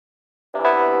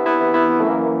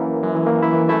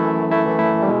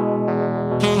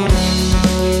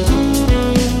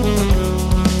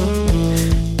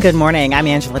Good morning. I'm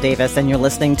Angela Davis, and you're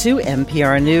listening to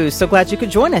NPR News. So glad you could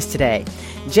join us today.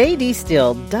 J.D.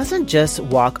 Steele doesn't just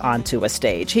walk onto a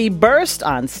stage. He burst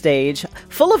on stage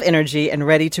full of energy and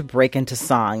ready to break into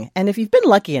song. And if you've been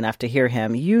lucky enough to hear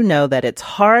him, you know that it's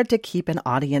hard to keep an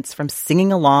audience from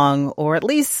singing along or at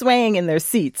least swaying in their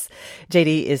seats.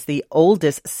 J.D. is the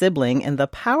oldest sibling in the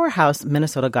powerhouse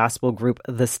Minnesota gospel group,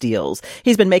 the Steeles.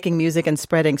 He's been making music and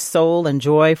spreading soul and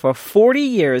joy for 40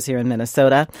 years here in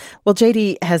Minnesota. Well,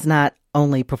 J.D. has not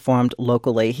only performed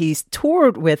locally. He's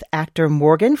toured with actor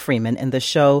Morgan Freeman in the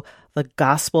show The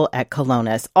Gospel at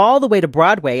Colonus, all the way to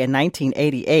Broadway in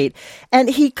 1988. And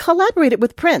he collaborated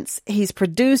with Prince. He's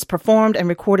produced, performed, and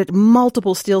recorded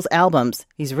multiple Steele's albums.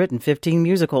 He's written 15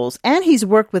 musicals. And he's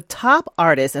worked with top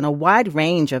artists in a wide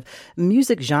range of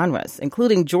music genres,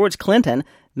 including George Clinton,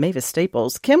 Mavis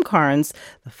Staples, Kim Carnes,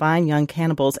 the Fine Young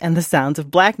Cannibals, and the Sounds of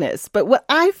Blackness. But what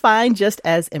I find just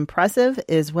as impressive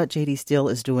is what J.D. Steele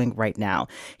is doing right now.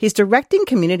 He's directing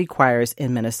community choirs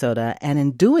in Minnesota, and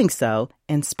in doing so,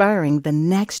 inspiring the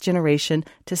next generation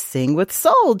to sing with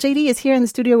soul. J.D. is here in the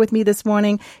studio with me this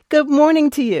morning. Good morning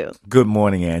to you. Good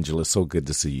morning, Angela. So good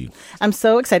to see you. I'm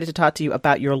so excited to talk to you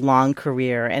about your long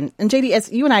career. And J.D.,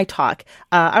 as you and I talk,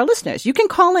 our listeners, you can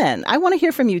call in. I want to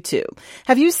hear from you, too.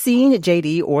 Have you seen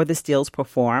J.D. or the Steeles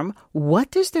perform?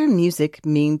 What does their music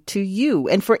mean to you?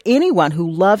 And for anyone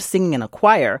who loves singing in a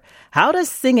choir, how does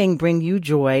singing bring you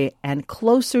joy and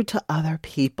closer to other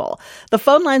people? The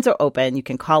phone lines are open. You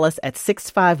can call us at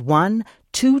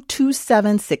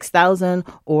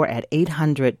 651-227-6000 or at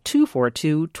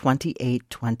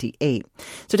 800-242-2828.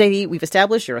 So, J.D., we've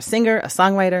established you're a singer, a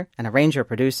songwriter, an arranger,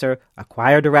 producer, a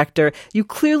choir director. You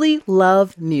clearly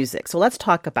love music. So let's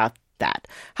talk about that.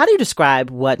 How do you describe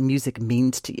what music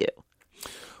means to you?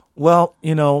 Well,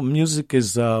 music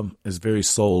is very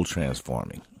soul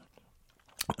transforming.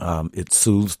 It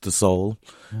soothes the soul.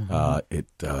 Mm-hmm. It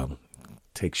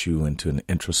takes you into an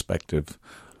introspective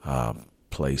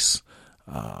place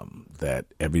that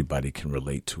everybody can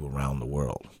relate to around the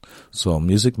world. So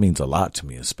music means a lot to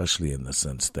me, especially in the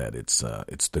sense that it's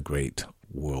the great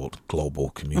world global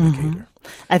communicator. Mm-hmm.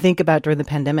 I think about during the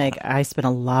pandemic, I spent a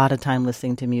lot of time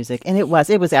listening to music, and it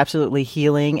was absolutely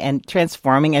healing and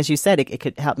transforming. As you said, it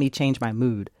could help me change my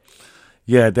mood.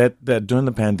 Yeah, that during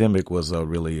the pandemic was a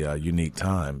really unique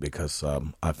time because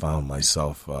I found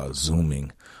myself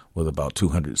Zooming with about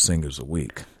 200 singers a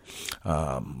week.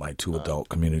 My two adult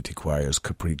community choirs,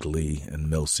 Capri Glee and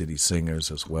Mill City Singers,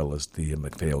 as well as the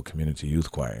McPhail Community Youth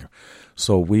Choir.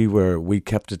 So we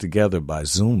kept it together by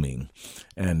Zooming,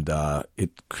 and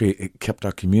it kept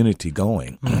our community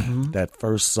going. Mm-hmm. That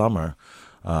first summer,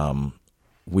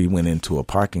 we went into a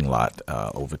parking lot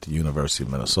over at the University of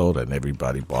Minnesota, and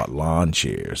everybody bought lawn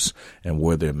chairs and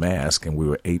wore their mask, and we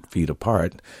were 8 feet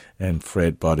apart. And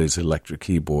Fred bought his electric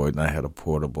keyboard, and I had a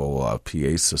portable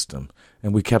PA system,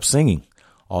 and we kept singing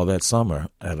all that summer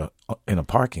in a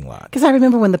parking lot. Because I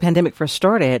remember when the pandemic first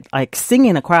started, like singing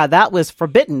in a crowd, that was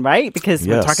forbidden, right? Because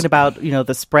we're talking about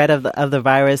the spread of the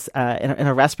virus in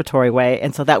a respiratory way,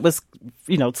 and so that was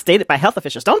stated by health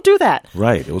officials. Don't do that.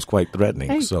 Right. It was quite threatening.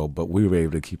 Right. So, but we were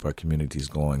able to keep our communities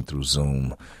going through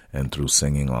Zoom and through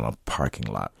singing on a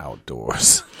parking lot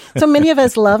outdoors. So many of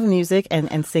us love music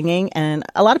and singing, and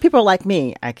a lot of people are like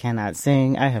me. I cannot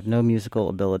sing. I have no musical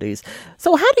abilities.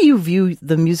 So how do you view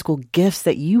the musical gifts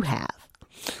that you have?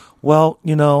 Well,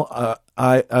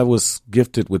 I was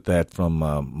gifted with that from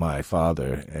my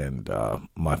father and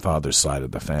my father's side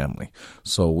of the family.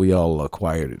 So we all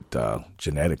acquired it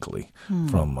genetically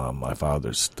from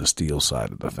the Steele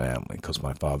side of the family, because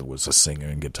my father was a singer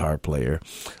and guitar player.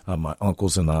 My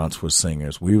uncles and aunts were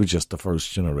singers. We were just the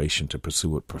first generation to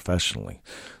pursue it professionally.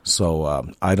 So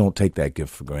I don't take that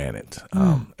gift for granted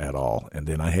at all. And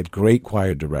then I had great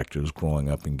choir directors growing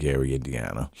up in Gary,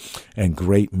 Indiana, and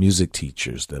great music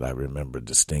teachers that I remember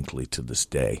distinctly to this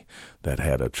day that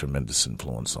had a tremendous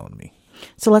influence on me.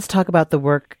 So let's talk about the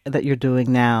work that you're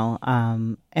doing now.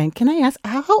 And can I ask,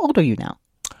 how old are you now?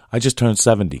 I just turned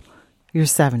 70. You're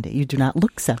 70. You do not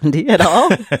look 70 at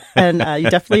all. And you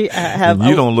definitely have... And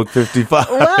you don't look 55.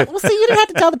 Well, see, you didn't have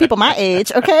to tell the people my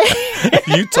age, okay?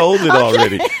 You told it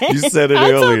already. You said it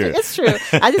earlier. It's true.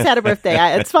 I just had a birthday.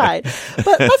 It's fine.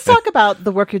 But let's talk about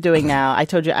the work you're doing now. I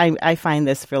told you I find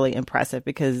this really impressive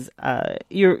because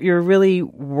you're really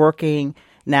working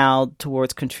now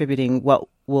towards contributing what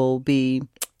will be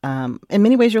in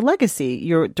many ways your legacy.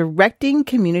 You're directing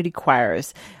community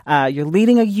choirs. You're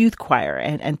leading a youth choir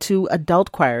and two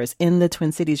adult choirs in the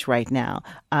Twin Cities right now.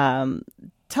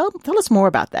 Tell us more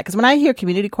about that, because when I hear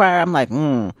community choir, I'm like,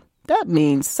 that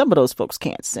means some of those folks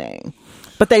can't sing,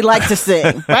 but they like to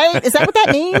sing, right? Is that what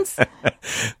that means?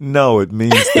 No, it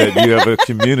means that you have a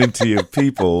community of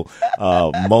people,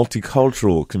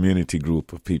 multicultural community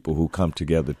group of people who come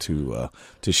together to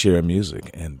share music,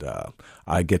 and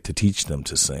I get to teach them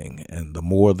to sing. And the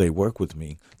more they work with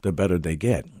me, the better they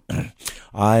get.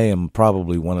 I am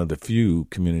probably one of the few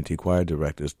community choir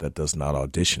directors that does not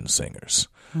audition singers.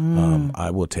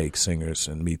 I will take singers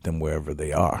and meet them wherever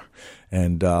they are.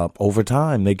 And over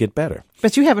time, they get better.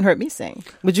 But you haven't heard me sing.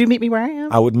 Would you meet me where I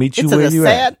am? I would meet you where you're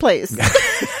at. It's a sad place.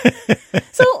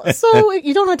 So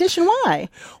you don't audition? Why?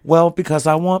 Well, because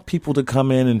I want people to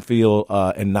come in and feel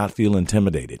and not feel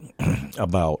intimidated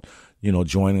about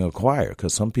joining a choir,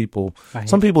 because some people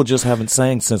just haven't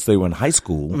sang since they were in high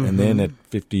school, and then at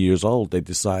 50 years old they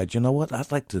decide, what,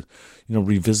 I'd like to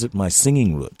revisit my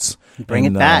singing roots. Bring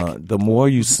it back. The more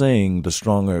you sing, the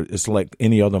stronger. It's like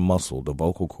any other muscle. The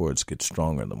vocal cords get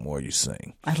stronger the more you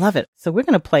sing. I love it. So we're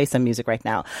going to play some music right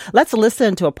now. Let's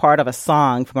listen to a part of a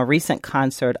song from a recent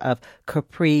concert of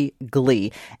Capri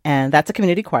Glee. And that's a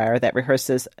community choir that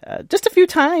rehearses just a few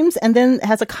times and then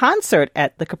has a concert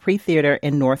at the Capri Theater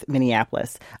in North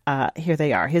Minneapolis. Here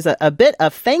they are. Here's a bit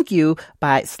of Thank You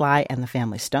by Sly and the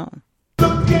Family Stone.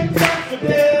 Looking at the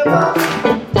devil.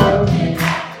 Looking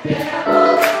at the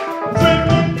devil.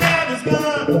 Dreaming that it's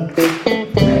gone.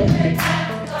 Dreaming that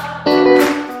it's gone.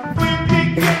 We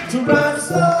begin to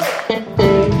wrestle. We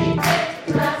begin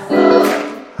to wrestle.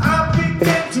 I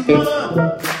begin to run.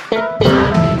 I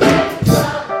begin to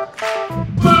run.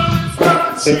 Bullets start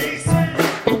chasing.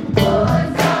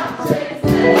 Bullets start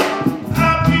chasing. I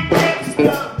begin to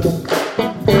stop.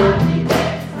 I begin to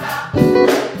stop.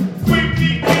 We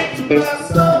begin to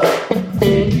wrestle.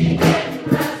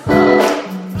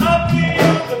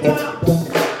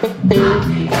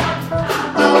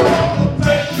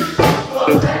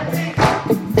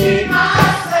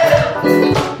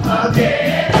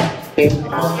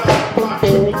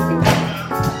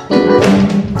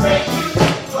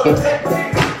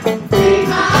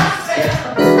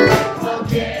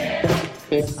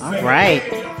 All right.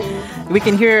 We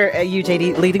can hear you,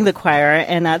 JD, leading the choir,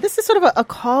 and this is sort of a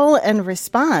call and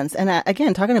response. And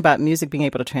again, talking about music being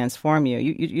able to transform you,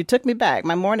 you took me back.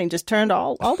 My morning just turned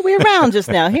all the way around just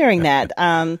now hearing that.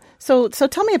 So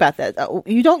tell me about that.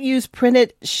 You don't use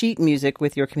printed sheet music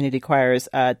with your community choirs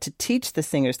to teach the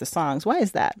singers the songs. Why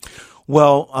is that?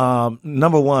 Well,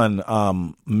 number one,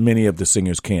 many of the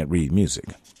singers can't read music.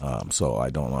 So I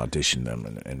don't audition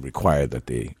them and require that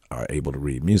they are able to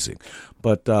read music.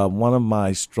 But one of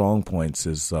my strong points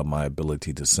is my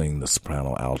ability to sing the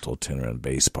soprano, alto, tenor, and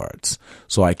bass parts.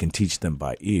 So I can teach them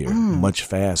by ear much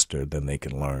faster than they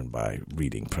can learn by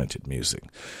reading printed music.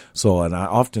 So, and I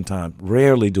oftentimes,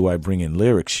 rarely do I bring in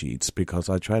lyric sheets because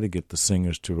I try to get the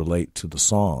singers to relate to the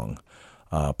song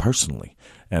personally.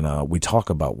 And we talk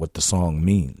about what the song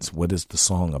means. What is the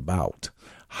song about?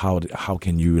 How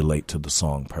can you relate to the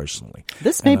song personally?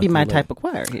 This may be my type of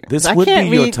choir here. This would be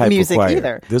your type of choir.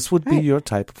 Either. This would be your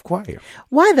type of choir.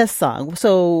 Why this song?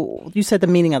 So you said the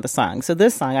meaning of the song. So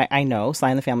this song, I know,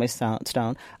 Sly and the Family Stone.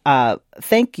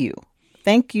 Thank you.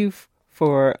 Thank you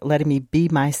for letting me be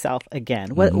myself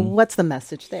again. What's the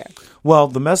message there? Well,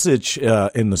 the message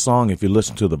in the song, if you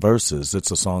listen to the verses,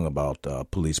 it's a song about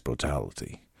police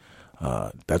brutality.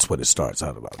 That's what it starts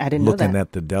out about. I didn't know that. Looking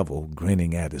at the devil,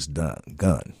 grinning at his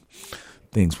gun.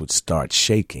 Things would start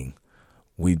shaking.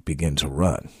 We'd begin to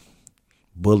run.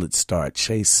 Bullets start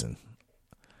chasing.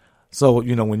 So,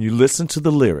 when you listen to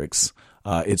the lyrics,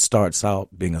 it starts out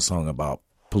being a song about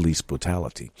police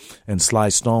brutality. And Sly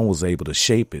Stone was able to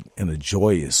shape it in a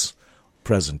joyous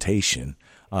presentation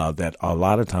that a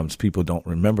lot of times people don't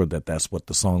remember that that's what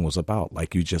the song was about.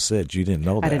 Like you just said, you didn't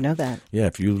know that. I didn't know that. Yeah,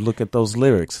 if you look at those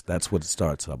lyrics, that's what it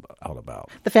starts out about.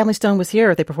 The Family Stone was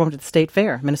here. They performed at the State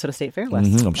Fair, Minnesota State Fair last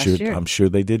year. I'm sure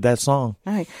they did that song.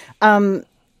 All right.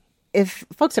 If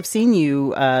folks have seen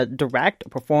you direct or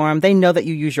perform, they know that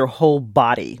you use your whole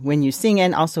body when you sing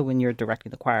and also when you're directing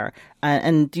the choir.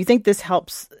 And do you think this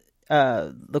helps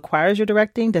the choirs you're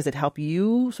directing? Does it help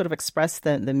you sort of express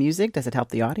the music? Does it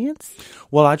help the audience?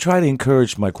 Well, I try to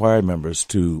encourage my choir members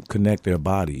to connect their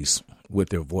bodies with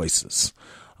their voices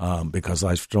because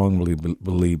I strongly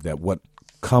believe that what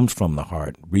comes from the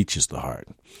heart reaches the heart.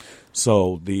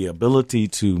 So the ability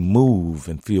to move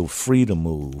and feel free to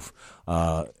move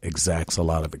exacts a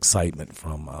lot of excitement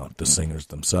from the singers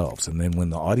themselves. And then when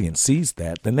the audience sees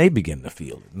that, then they begin to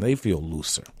feel it, and they feel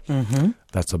looser. Mm-hmm.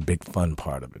 That's a big fun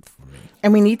part of it for me.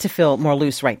 And we need to feel more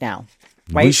loose right now.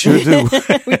 Right? We sure do.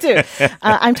 We do.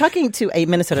 I'm talking to a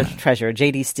Minnesota treasure,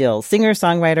 J.D. Steele, singer,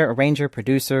 songwriter, arranger,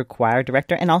 producer, choir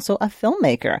director, and also a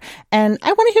filmmaker. And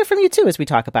I want to hear from you, too, as we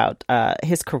talk about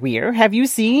his career. Have you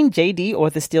seen J.D. or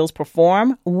the Steeles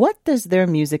perform? What does their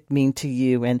music mean to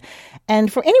you?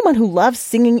 And for anyone who loves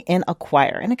singing in a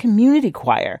choir, in a community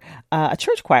choir, a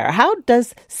church choir, how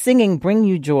does singing bring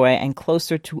you joy and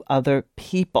closer to other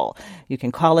people? You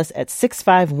can call us at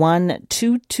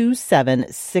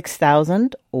 651-227-6000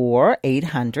 or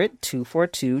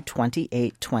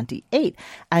 800-242-2828.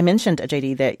 I mentioned,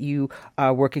 JD, that you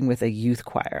are working with a youth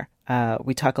choir.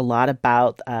 We talk a lot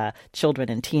about children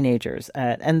and teenagers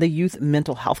and the youth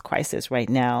mental health crisis right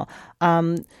now.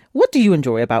 What do you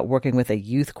enjoy about working with a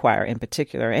youth choir in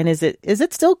particular? And is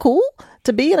it still cool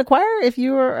to be in a choir if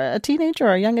you're a teenager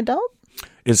or a young adult?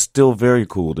 It's still very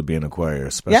cool to be in a choir,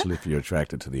 especially if you're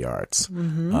attracted to the arts.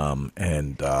 Mm-hmm.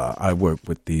 I work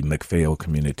with the McPhail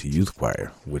Community Youth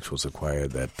Choir, which was a choir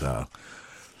that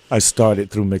I started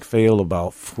through McPhail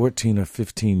about 14 or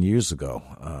 15 years ago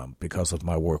because of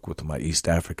my work with my East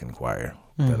African choir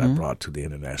that I brought to the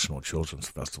International Children's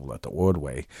Festival at the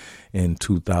Ordway in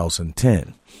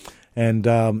 2010. And,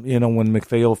 when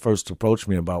McPhail first approached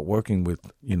me about working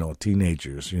with,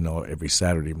 teenagers, every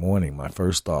Saturday morning, my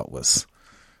first thought was,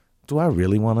 do I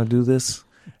really want to do this?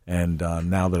 And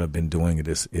now that I've been doing it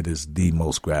is the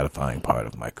most gratifying part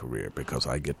of my career because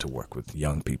I get to work with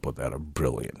young people that are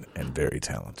brilliant and very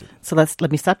talented. So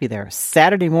let me stop you there.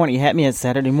 Saturday morning, you had me at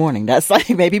Saturday morning. That's like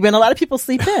maybe when a lot of people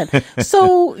sleep in.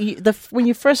 So when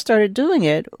you first started doing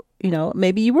it,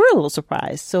 maybe you were a little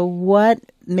surprised. So what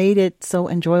made it so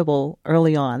enjoyable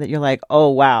early on that you're like, oh,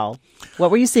 wow.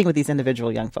 What were you seeing with these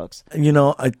individual young folks?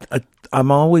 I'm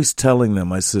always telling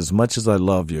them, I say, as much as I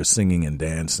love your singing and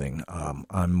dancing,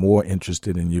 I'm more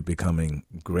interested in you becoming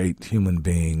great human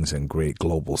beings and great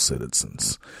global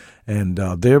citizens. And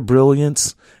their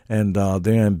brilliance and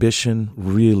their ambition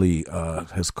really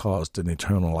has caused an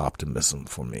eternal optimism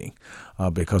for me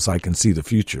because I can see the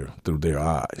future through their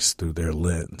eyes, through their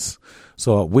lens.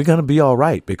 So we're going to be all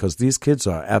right because these kids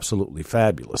are absolutely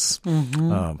fabulous.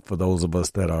 Mm-hmm. For those of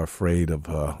us that are afraid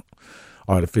of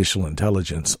artificial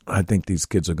intelligence, I think these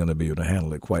kids are going to be able to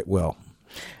handle it quite well.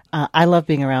 I love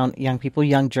being around young people,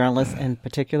 young journalists in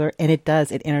particular, and it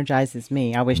energizes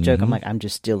me. I always joke, I'm like, I'm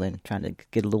just trying to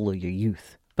get a little of your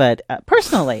youth. But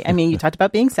personally, I mean, you talked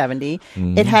about being 70.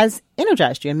 It has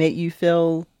energized you and made you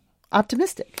feel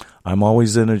optimistic. I'm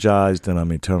always energized and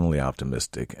I'm eternally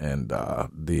optimistic. And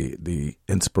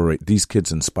these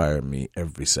kids inspire me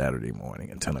every Saturday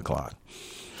morning at 10 o'clock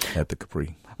at the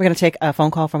Capri. We're going to take a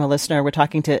phone call from a listener. We're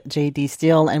talking to J.D.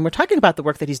 Steele, and we're talking about the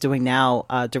work that he's doing now,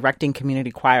 directing community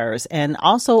choirs, and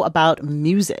also about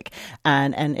music.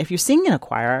 And if you're singing in a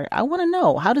choir, I want to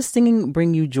know, how does singing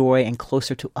bring you joy and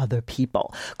closer to other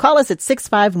people? Call us at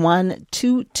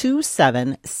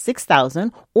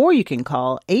 651-227-6000, or you can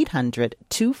call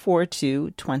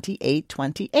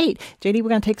 800-242-2828. J.D., we're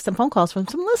going to take some phone calls from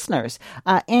some listeners.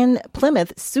 In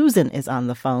Plymouth, Susan is on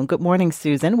the phone. Good morning,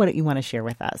 Susan. What do you want to share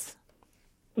with us?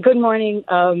 Good morning,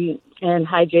 and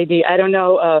hi, JD. I don't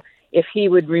know if he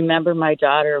would remember my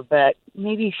daughter, but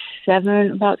maybe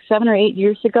about 7 or 8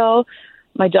 years ago,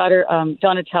 my daughter,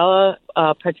 Donatella,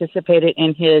 participated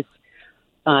in his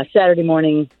Saturday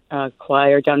morning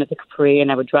choir down at the Capri, and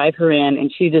I would drive her in,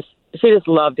 and she just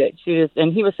loved it.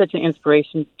 And he was such an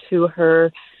inspiration to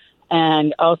her,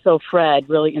 and also Fred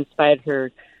really inspired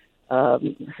her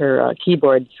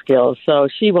keyboard skills. So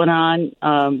she went on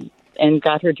and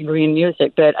got her degree in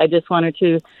music. But I just wanted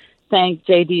to thank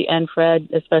JD and Fred,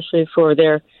 especially for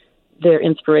their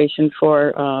inspiration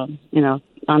for, on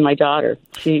my daughter.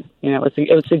 It was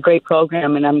a great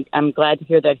program, and I'm glad to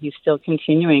hear that he's still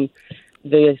continuing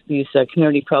these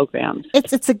community programs.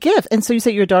 It's a gift. And so you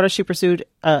say your daughter, she pursued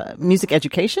music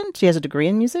education? She has a degree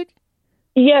in music?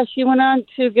 Yeah, she went on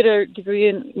to get a degree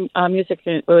in music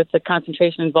with a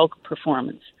concentration in vocal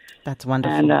performance. That's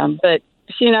wonderful. And but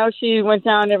she went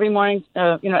down every morning,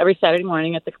 every Saturday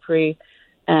morning at the Capri,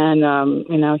 and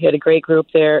he had a great group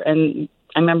there. And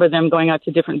I remember them going out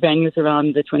to different venues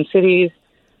around the Twin Cities,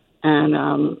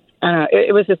 and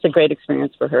it was just a great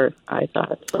experience for her, I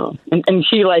thought. So, and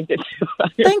she liked it too.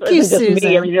 Thank you,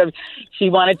 Susan. She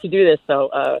wanted to do this,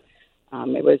 so.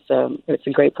 It was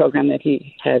a great program that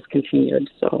he has continued.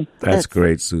 So that's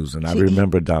great, Susan. I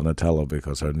remember Donatella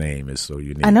because her name is so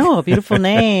unique. I know, a beautiful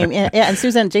name. Yeah, and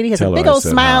Susan, JD has a big old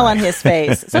smile on his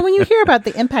face. So when you hear about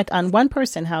the impact on one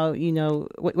person, how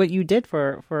what you did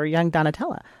for young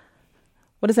Donatella,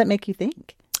 what does that make you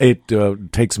think? It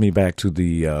takes me back to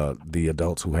the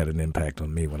adults who had an impact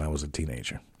on me when I was a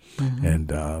teenager.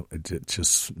 And it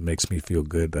just makes me feel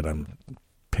good that I'm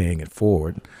paying it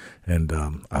forward. And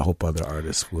I hope other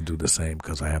artists will do the same,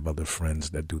 because I have other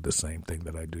friends that do the same thing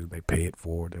that I do. They pay it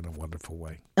forward in a wonderful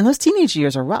way. And those teenage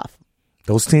years are rough.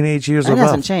 Those teenage years are rough. That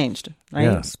hasn't changed, right?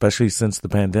 Yeah, especially since the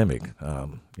pandemic.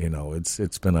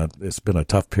 It's been a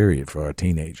tough period for our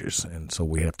teenagers, and so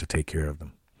we have to take care of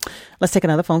them. Let's take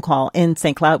another phone call. In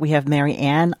St. Cloud, we have Mary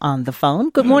Ann on the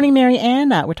phone. Good morning, Mary Ann.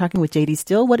 We're talking with J.D.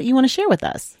 Steele. What do you want to share with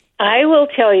us? I will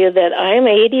tell you that I'm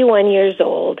 81 years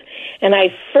old, and I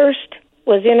first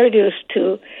was introduced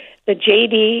to the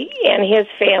J.D. and his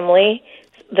family,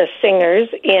 the singers,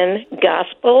 in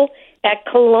Gospel at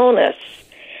Colonus.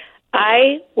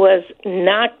 I was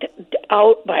knocked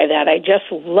out by that. I just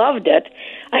loved it.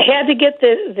 I had to get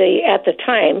the at the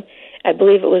time, I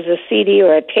believe it was a CD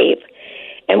or a tape.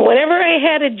 And whenever I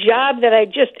had a job that I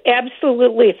just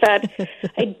absolutely thought,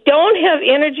 I don't have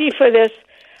energy for this,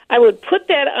 I would put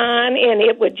that on and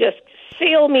it would just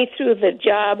sail me through the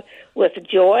job with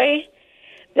joy.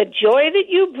 The joy that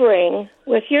you bring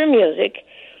with your music,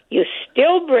 you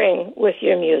still bring with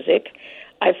your music.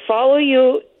 I follow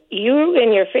you. You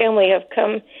and your family have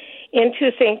come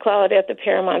into St. Cloud at the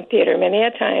Paramount Theater many a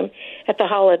time at the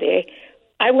holiday.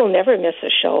 I will never miss a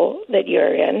show that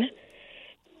you're in.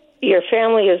 Your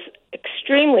family is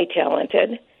extremely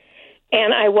talented,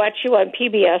 and I watch you on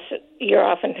PBS. You're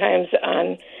oftentimes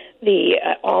on the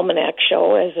Almanac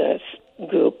show as a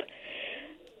group.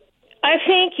 I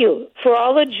thank you for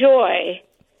all the joy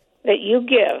that you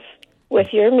give with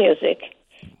your music,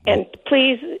 and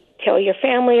please tell your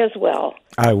family as well.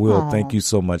 I will. Aww. Thank you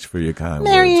so much for your kind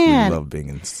Marianne. words. We love being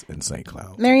in St.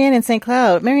 Cloud. Marianne in St.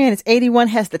 Cloud. Marianne is 81,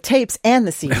 has the tapes and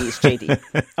the CDs,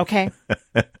 JD. Okay?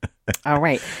 All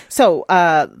right. So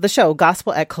the show,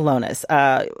 Gospel at Colonus,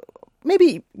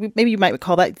 maybe you might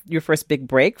call that your first big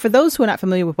break. For those who are not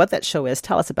familiar with what that show is,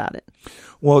 tell us about it.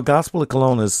 Well, Gospel at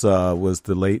Colonus was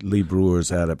the late Lee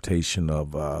Brewer's adaptation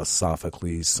of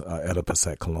Sophocles' Oedipus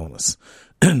at Colonus.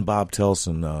 Bob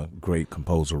Telson, a great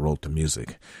composer, wrote the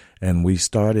music. And we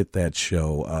started that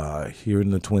show here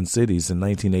in the Twin Cities in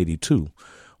 1982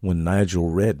 when Nigel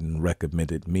Redden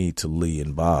recommended me to Lee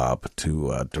and Bob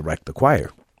to direct the choir.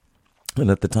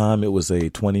 And at the time, it was a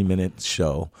 20-minute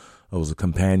show. It was a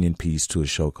companion piece to a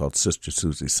show called Sister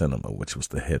Susie Cinema, which was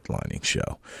the headlining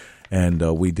show. And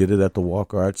we did it at the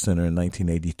Walker Arts Center in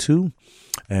 1982.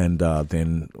 And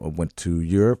then went to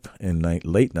Europe in late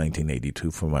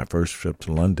 1982 for my first trip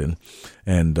to London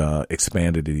and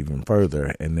expanded it even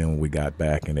further. And then when we got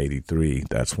back in 83,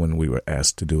 that's when we were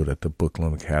asked to do it at the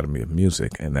Brooklyn Academy of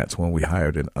Music. And that's when we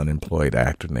hired an unemployed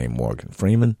actor named Morgan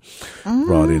Freeman,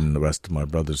 brought in the rest of my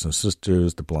brothers and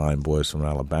sisters, the Blind Boys from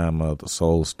Alabama, the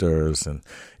Soul Stirrers, and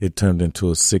it turned into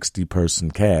a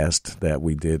 60-person cast that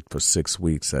we did for 6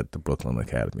 weeks at the Brooklyn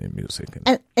Academy of Music.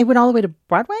 And it went all the way to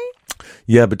Broadway?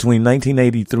 Yeah, between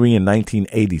 1983 and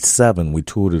 1987, we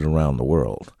toured it around the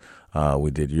world. We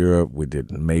did Europe. We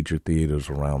did major theaters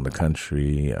around the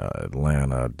country,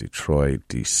 Atlanta, Detroit,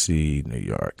 D.C., New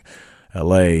York,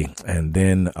 L.A. And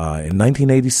then in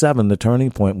 1987, the turning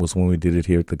point was when we did it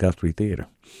here at the Guthrie Theater.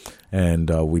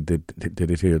 And we did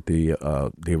it here at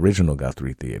the original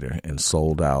Guthrie Theater and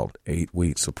sold out 8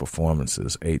 weeks of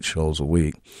performances, 8 shows a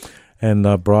week. And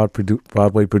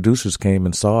Broadway producers came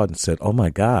and saw it and said, oh, my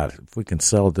God, if we can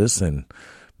sell this in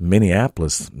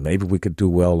Minneapolis, maybe we could do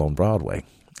well on Broadway.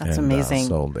 That's amazing.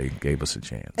 So they gave us a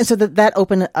chance. And so that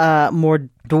opened more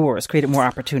doors, created more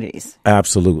opportunities.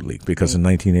 Absolutely. Because in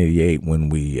 1988, when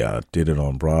we did it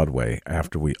on Broadway,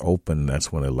 after we opened,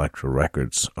 that's when Elektra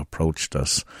Records approached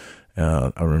us.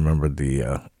 I remember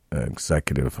the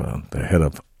executive, the head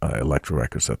of Elektra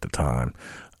Records at the time,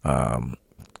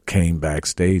 came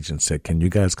backstage and said, can you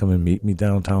guys come and meet me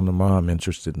downtown tomorrow? I'm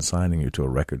interested in signing you to a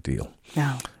record deal.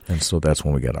 Yeah. And so that's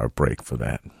when we got our break for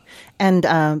that. And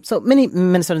so many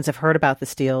Minnesotans have heard about the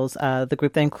Steeles, the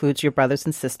group that includes your brothers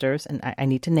and sisters, and I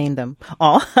need to name them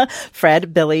all,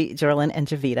 Fred, Billy, Jerlyn, and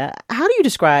Javita. How do you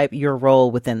describe your role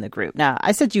within the group? Now,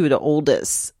 I said you were the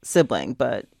oldest sibling,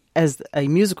 but as a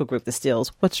musical group, the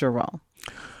Steeles, what's your role?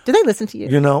 Do they listen to you?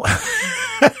 You know...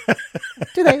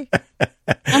 Do they?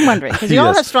 I'm wondering, because you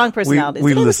all have strong personalities.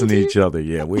 We listen to each other,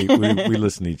 yeah. We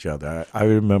listen to each other. I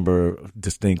remember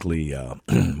distinctly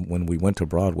when we went to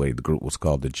Broadway, the group was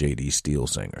called the J.D. Steele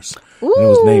Singers. And it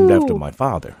was named after my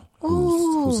father,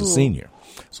 who's a senior.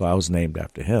 So I was named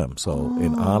after him. So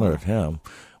in honor of him,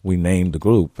 we named the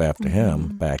group after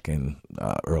him back in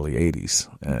early 80s.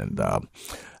 And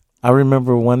I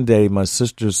remember one day my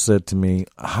sister said to me,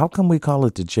 how come we call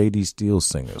it the J.D. Steele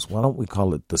Singers? Why don't we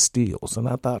call it the Steeles? And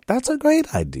I thought, that's a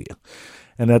great idea.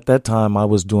 And at that time, I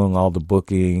was doing all the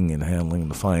booking and handling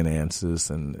the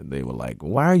finances, and they were like,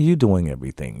 why are you doing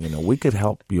everything? We could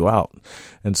help you out.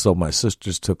 And so my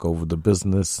sisters took over the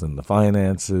business and the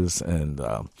finances, and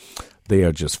they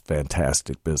are just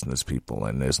fantastic business people.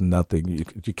 And there's nothing,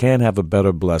 you can't have a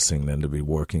better blessing than to be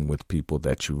working with people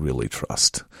that you really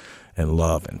trust and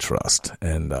love and trust.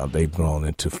 And they've grown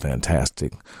into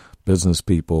fantastic business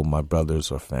people. My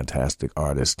brothers are fantastic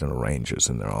artists and arrangers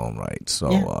in their own right.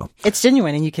 So it's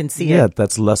genuine, and you can see it. Yeah,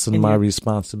 that's lessened my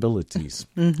responsibilities.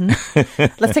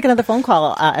 Let's take another phone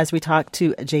call as we talk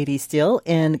to J.D. Steele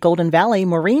in Golden Valley.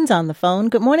 Maureen's on the phone.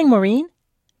 Good morning, Maureen.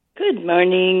 Good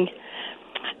morning.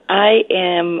 I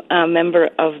am a member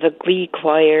of the Glee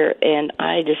Choir, and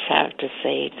I just have to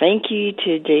say thank you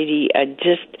to J.D. I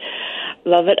just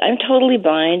love it. I'm totally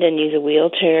blind and use a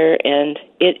wheelchair, and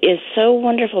it is so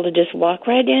wonderful to just walk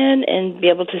right in and be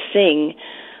able to sing.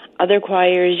 Other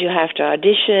choirs, you have to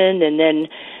audition, and then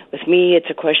with me, it's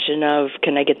a question of,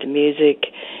 can I get the music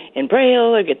in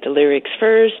Braille or get the lyrics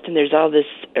first? And there's all this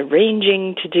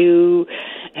arranging to do,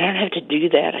 and I don't have to do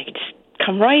that. I can just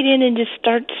come right in and just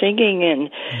start singing, and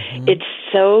it's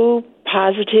so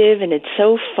positive, and it's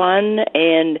so fun,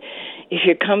 and if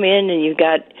you come in and you've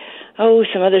got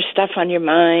some other stuff on your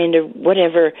mind or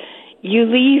whatever, you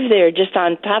leave there just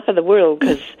on top of the world,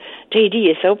 because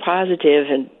JD is so positive,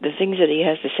 and the things that he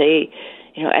has to say,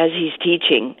 as he's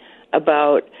teaching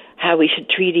about how we should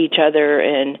treat each other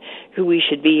and who we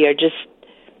should be are just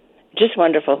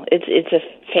wonderful. It's a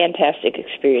fantastic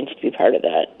experience to be part of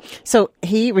that. So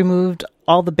he removed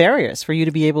all the barriers for you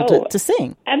to be able to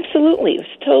sing. Absolutely. It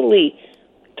was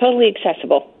totally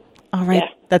accessible. All right. Yeah.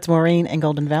 That's Maureen in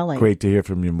Golden Valley. Great to hear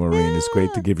from you, Maureen. It's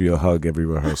great to give you a hug every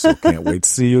rehearsal. Can't wait to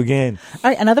see you again.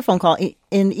 All right, another phone call.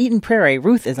 In Eden Prairie,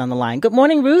 Ruth is on the line. Good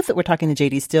morning, Ruth. We're talking to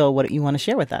J.D. Steele. What do you want to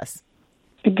share with us?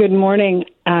 Good morning.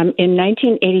 In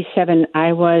 1987,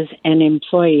 I was an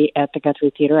employee at the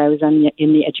Guthrie Theater. I was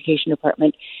in the education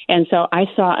department. And so I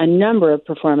saw a number of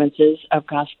performances of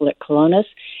gospel at Colonus.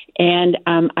 And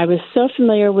I was so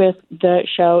familiar with the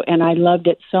show, and I loved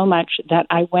it so much that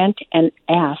I went and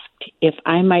asked if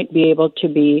I might be able to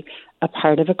be a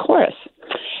part of a chorus.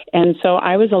 And so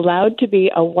I was allowed to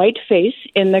be a white face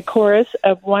in the chorus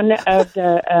of one of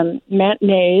the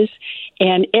matinees,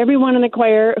 and everyone in the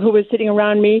choir who was sitting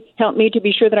around me helped me to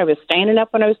be sure that I was standing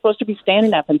up when I was supposed to be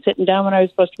standing up and sitting down when I was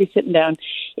supposed to be sitting down.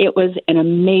 It was an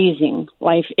amazing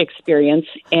life experience,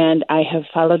 and I have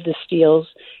followed the Steeles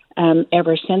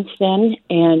ever since then,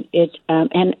 and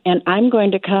and I'm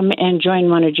going to come and join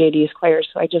one of JD's choirs,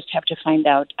 so I just have to find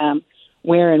out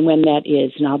where and when that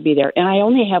is, and I'll be there. And I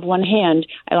only have one hand.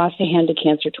 I lost a hand to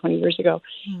cancer 20 years ago,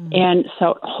 and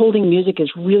so holding music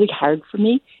is really hard for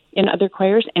me in other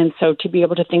choirs, and so to be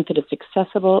able to think that it's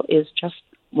accessible is just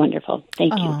wonderful.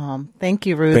 Thank you. Thank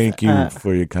you, Ruth. Thank you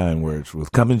for your kind words,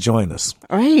 Ruth. Come and join us.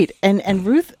 All right. And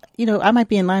Ruth, I might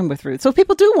be in line with Ruth. So if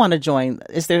people do want to join,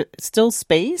 is there still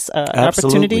space, an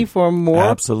opportunity for more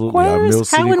Absolutely.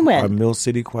 choirs? How and when? Our Mill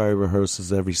City Choir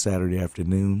rehearses every Saturday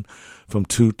afternoon from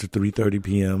 2 to 3:30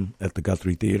 p.m. at the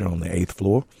Guthrie Theater on the 8th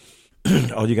floor.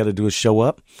 All you got to do is show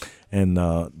up. And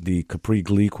the Capri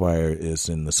Glee Choir is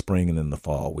in the spring and in the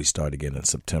fall. We start again in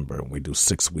September, and we do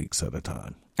 6 weeks at a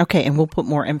time. Okay, and we'll put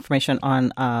more information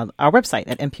on our website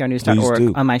at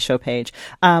nprnews.org on my show page.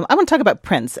 I want to talk about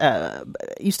Prince.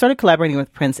 You started collaborating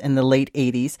with Prince in the late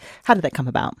 80s. How did that come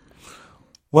about?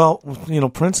 Well,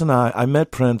 Prince and I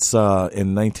met Prince in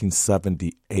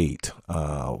 1978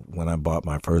 when I bought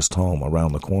my first home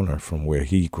around the corner from where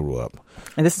he grew up.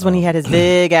 And this is when he had his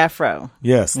big afro.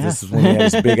 Yes, this is when he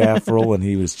had his big afro, and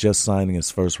he was just signing his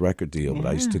first record deal. But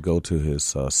I used to go to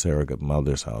his surrogate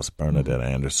mother's house, Bernadette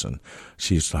Anderson.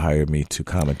 She used to hire me to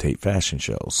commentate fashion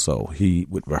shows. So he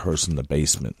would rehearse in the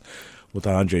basement with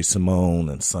Andre Simone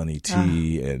and Sonny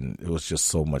T, and it was just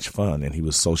so much fun. And he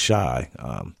was so shy.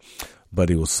 But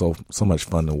it was so much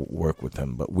fun to work with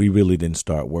him. But we really didn't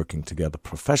start working together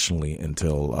professionally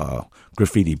until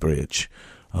Graffiti Bridge,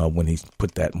 when he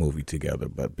put that movie together.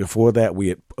 But before that, we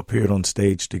had appeared on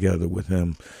stage together with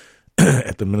him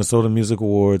at the Minnesota Music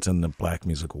Awards and the Black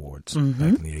Music Awards back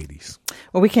in the 80s.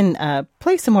 Well, we can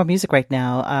play some more music right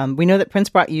now. We know that Prince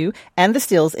brought you and the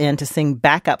Steeles in to sing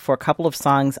backup for a couple of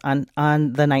songs on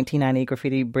the 1990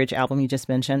 Graffiti Bridge album you just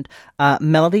mentioned,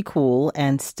 Melody Cool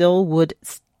and Still Would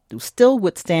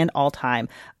Stand All Time.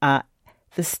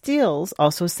 The Steeles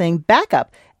also sang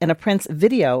backup in a Prince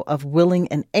video of Willing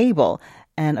and Able,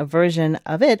 and a version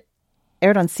of it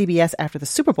aired on CBS after the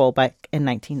Super Bowl back in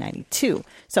 1992.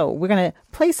 So we're going to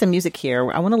play some music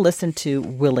here. I want to listen to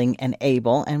Willing and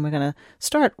Able, and we're going to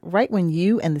start right when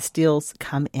you and the Steeles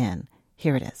come in.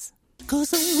 Here it is.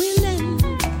 'cause I'm willing,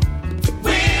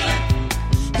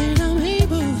 and I'm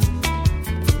able.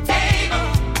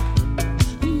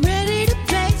 I'm ready to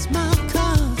place my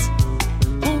cards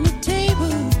on the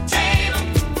table.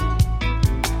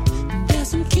 There's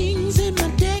some kings in my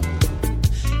deck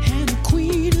and a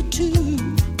queen or two.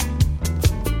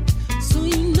 So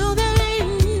you know there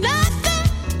ain't nothing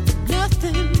that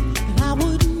I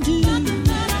wouldn't do.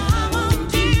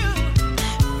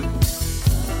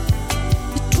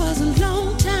 It was a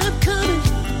long time coming,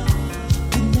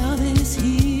 and now that it's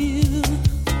here.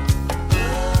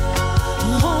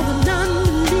 All the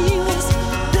non-believers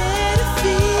better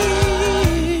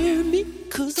fear me,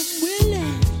 'cause I'm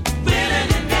willing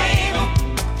and able,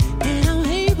 and I'm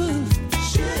able.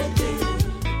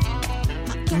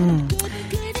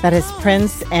 That is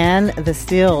Prince and the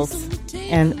Steeles,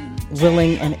 and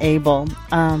Willing and Able.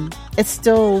 It's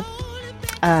still,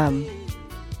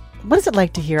 what is it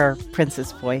like to hear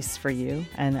Prince's voice for you?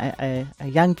 And a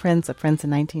young Prince, a Prince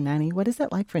in 1990. What is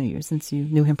that like for you since you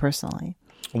knew him personally?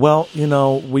 Well,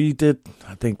 we did,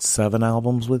 I think, 7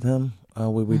 albums with him.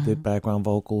 We did background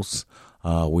vocals.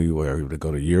 We were able to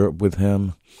go to Europe with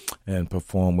him and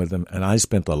perform with him. And I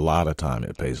spent a lot of time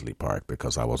at Paisley Park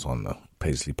because I was on the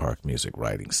Paisley Park music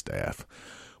writing staff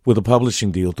with a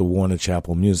publishing deal to Warner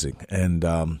Chappell Music. And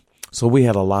so we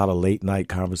had a lot of late night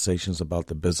conversations about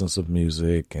the business of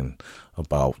music and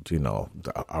about,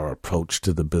 our approach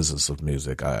to the business of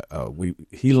music.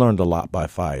 He learned a lot by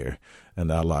fire,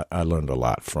 and I learned a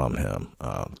lot from him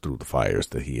through the fires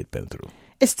that he had been through.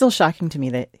 It's still shocking to me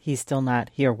that he's still not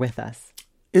here with us.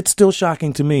 It's still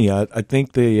shocking to me. I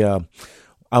think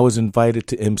I was invited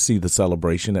to MC the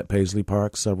celebration at Paisley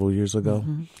Park several years ago.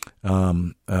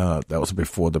 That was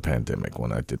before the pandemic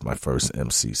when I did my first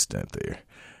MC stint there.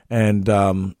 And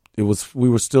we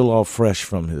were still all fresh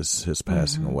from his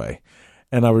passing away.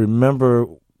 And I remember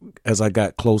as I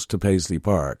got close to Paisley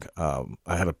Park, I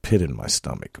had a pit in my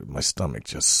stomach. My stomach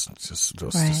just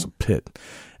a pit.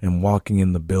 And walking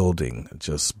in the building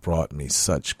just brought me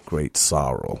such great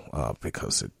sorrow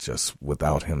because it just,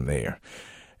 without him there.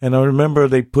 And I remember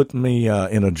they put me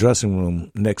in a dressing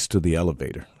room next to the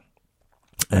elevator.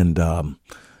 And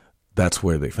that's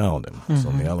where they found him, was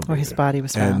on the elevator. Where his body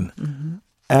was found. And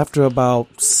after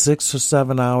about 6 or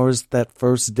 7 hours that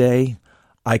first day,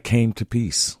 I came to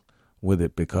peace with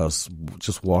it, because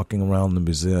just walking around the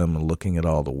museum and looking at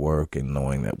all the work and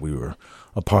knowing that we were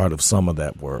a part of some of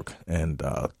that work and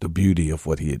the beauty of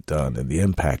what he had done and the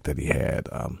impact that he had,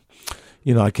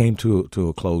 I came to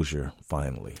a closure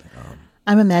finally.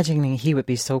 I'm imagining he would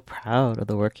be so proud of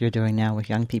the work you're doing now with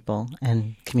young people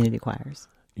and community choirs.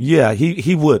 Yeah,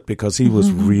 he would, because he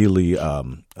was really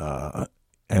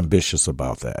ambitious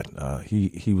about that.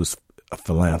 He was a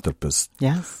philanthropist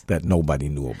that nobody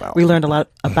knew about. We learned a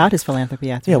lot about his philanthropy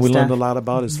after we learned a lot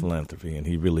about his philanthropy, and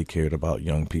he really cared about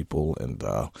young people, and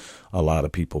a lot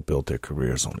of people built their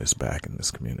careers on his back in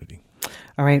this community.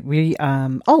 All right.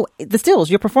 The Steeles,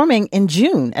 you're performing in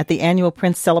June at the annual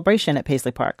Prince celebration at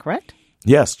Paisley Park, correct?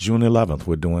 Yes, June 11th.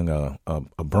 We're doing a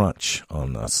brunch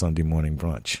on a Sunday morning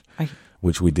brunch,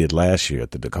 which we did last year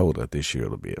at the Dakota. This year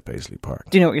it'll be at Paisley Park.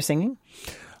 Do you know what you're singing?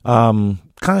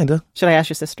 Kinda. Should I ask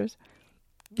your sisters?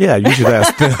 Yeah, you should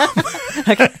ask them.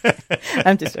 Okay.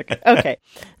 I'm just joking. Okay.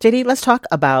 JD, let's talk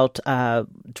about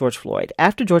George Floyd.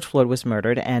 After George Floyd was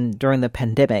murdered and during the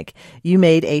pandemic, you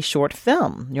made a short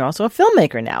film. You're also a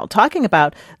filmmaker now, talking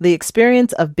about the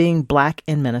experience of being Black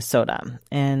in Minnesota.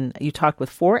 And you talked with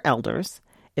 4 elders.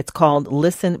 It's called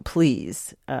Listen,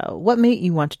 Please. What made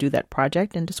you want to do that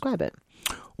project, and describe it?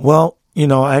 Well,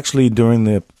 actually during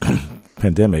the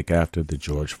pandemic, after the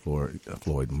George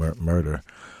Floyd murder,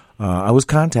 I was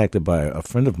contacted by a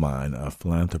friend of mine, a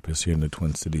philanthropist here in the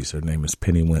Twin Cities. Her name is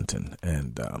Penny Winton.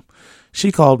 And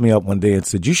she called me up one day and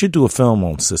said, you should do a film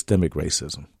on systemic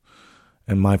racism.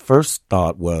 And my first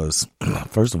thought was,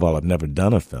 first of all, I've never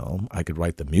done a film. I could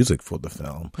write the music for the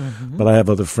film. But I have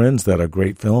other friends that are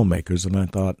great filmmakers, and I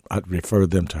thought I'd refer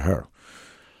them to her.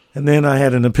 And then I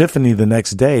had an epiphany the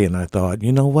next day, and I thought,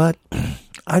 you know what?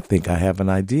 I think I have an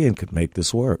idea and could make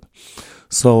this work.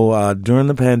 So during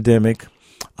the pandemic,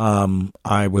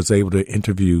 I was able to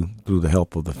interview, through the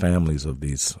help of the families of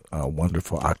these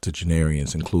wonderful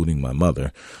octogenarians, including my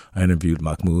mother. I interviewed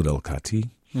Mahmoud El-Khati.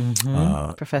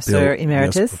 Professor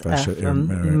Emeritus from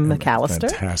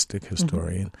Macalester. Fantastic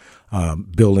historian.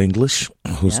 Bill English,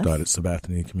 who started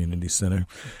Sabathani Community Center,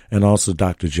 and also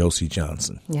Dr. Josie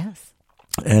Johnson. Yes.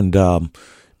 And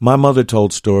My mother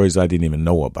told stories I didn't even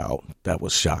know about. That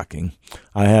was shocking.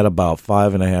 I had about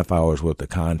 5.5 hours worth of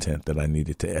content that I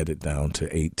needed to edit down to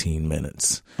 18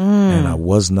 minutes. And I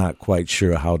was not quite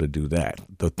sure how to do that.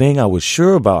 The thing I was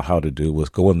sure about how to do was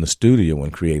go in the studio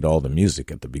and create all the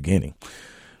music at the beginning.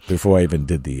 Before I even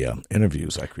did the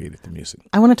interviews, I created the music.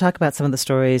 I want to talk about some of the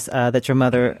stories that your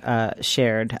mother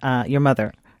shared. Your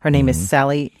mother, her name is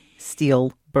Sally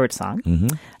Steele Birdsong.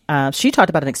 She talked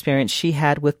about an experience she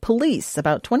had with police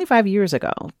about 25 years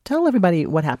ago. Tell everybody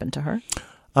what happened to her.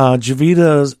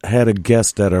 Javita had a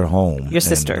guest at her home. Your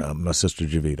sister. And, my sister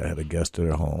Javita had a guest at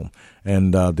her home.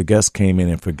 And the guest came in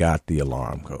and forgot the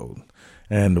alarm code.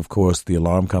 And, of course, the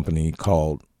alarm company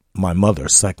called my mother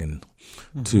second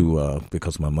to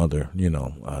because my mother,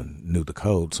 knew the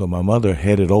code. So my mother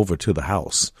headed over to the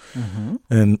house.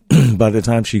 And by the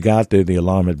time she got there, the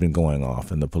alarm had been going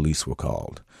off and the police were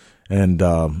called. And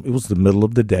it was the middle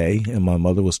of the day, and my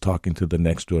mother was talking to the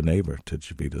next-door neighbor to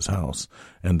Javita's house.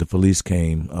 And the police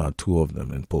came, two of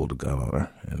them, and pulled a gun on her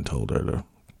and told her to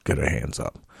get her hands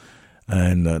up.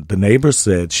 And the neighbor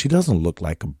said, she doesn't look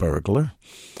like a burglar.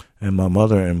 And my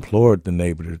mother implored the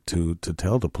neighbor to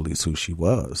tell the police who she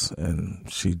was, and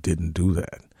she didn't do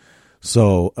that.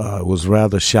 So it was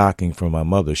rather shocking for my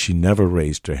mother. She never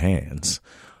raised her hands,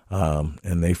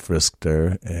 and they frisked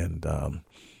her, and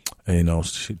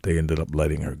they ended up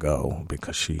letting her go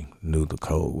because she knew the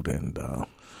code, and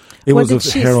it was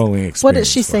a harrowing experience. What did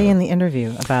she say in the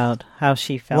interview about how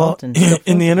she felt? Well,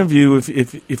 in the interview,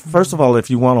 if first of all,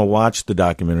 if you want to watch the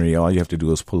documentary, all you have to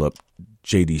do is pull up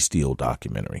J.D. Steele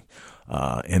documentary,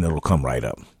 and it'll come right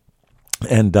up.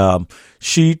 And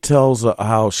she tells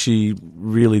how she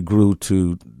really grew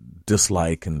to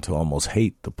dislike and to almost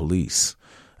hate the police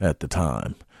at the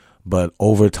time. But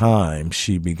over time,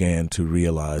 she began to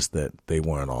realize that they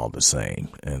weren't all the same,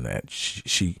 and that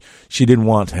she didn't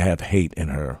want to have hate in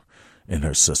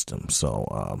her system.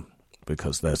 So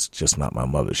because that's just not my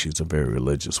mother. She's a very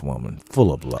religious woman,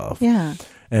 full of love. Yeah.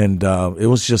 And it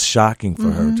was just shocking for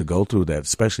her to go through that,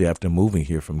 especially after moving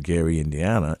here from Gary,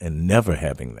 Indiana, and never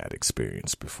having that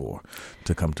experience before.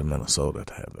 To come to Minnesota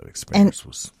to have that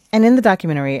experience And in the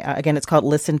documentary, again, it's called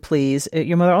Listen, Please.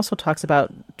 Your mother also talks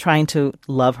about trying to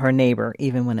love her neighbor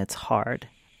even when it's hard.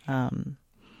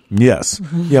 Yes.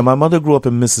 Yeah, my mother grew up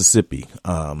in Mississippi,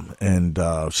 and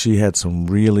she had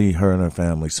her and her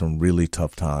family, some really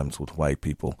tough times with white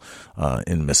people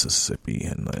in Mississippi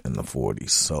in the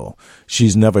 40s. So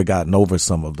she's never gotten over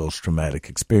some of those traumatic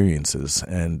experiences.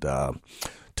 And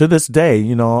to this day,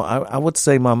 I would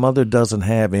say my mother doesn't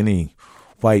have any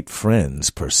white friends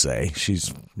per se.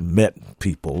 She's met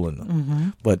people,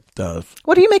 but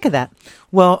what do you make of that?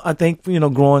 Well, I think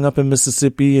growing up in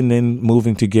Mississippi and then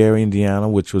moving to Gary, Indiana,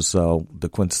 which was the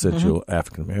quintessential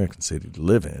African American city to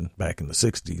live in back in the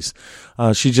 60s,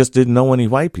 she just didn't know any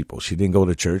white people. She didn't go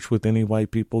to church with any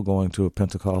white people. Going to a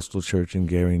Pentecostal church in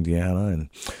Gary, Indiana, and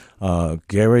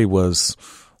Gary was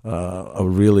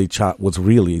really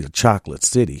a chocolate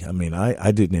city. I mean,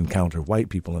 I didn't encounter white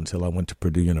people until I went to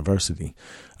Purdue University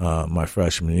my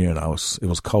freshman year, and it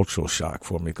was cultural shock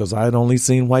for me because I had only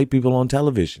seen white people on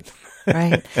television.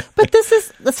 Right. But this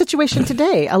is the situation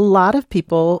today. A lot of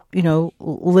people,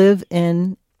 live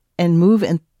in and move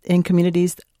in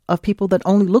communities of people that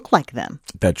only look like them.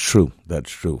 That's true,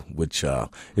 which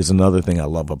is another thing I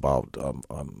love about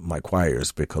my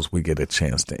choirs, because we get a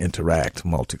chance to interact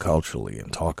multiculturally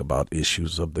and talk about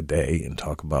issues of the day and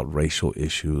talk about racial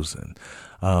issues. And,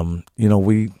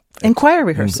 we... In choir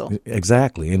rehearsal.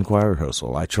 Exactly, in choir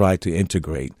rehearsal. I try to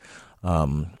integrate,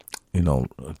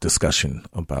 discussion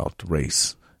about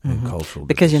race and cultural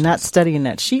because you're not studying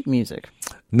that sheet music.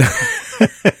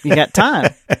 You got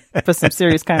time for some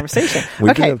serious conversation.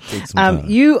 Okay.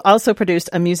 You also produced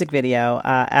a music video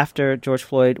after George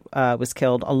Floyd was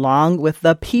killed, along with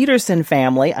the Peterson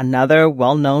family, another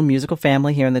well-known musical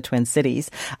family here in the Twin Cities.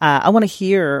 I want to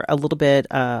hear a little bit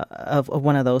of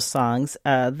one of those songs.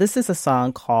 This is a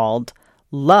song called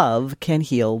 "Love Can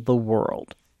Heal the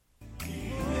World."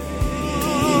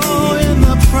 In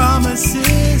the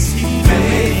promises he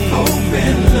made, hope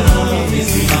and love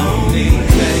is the only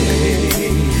way.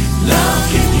 Love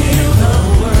can heal the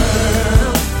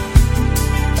world.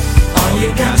 All you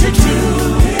got to do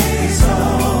is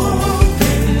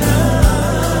open up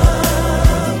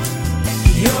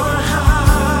your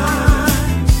heart.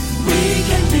 We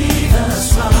can be the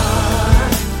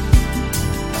spark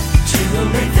to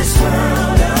make this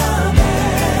world a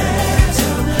better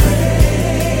place.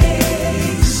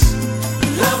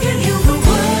 Love can heal the world.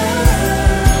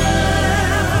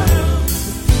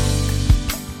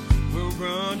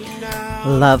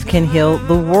 Love Can Heal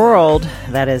the World.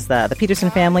 That is the Peterson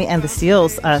family and the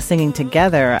Steeles singing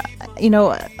together. You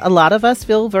know, a lot of us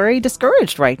feel very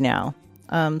discouraged right now.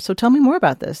 So tell me more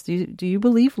about this. Do you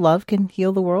believe love can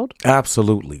heal the world?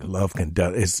 Absolutely. Love can.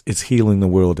 It's healing the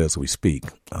world as we speak.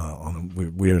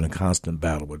 We're in a constant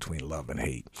battle between love and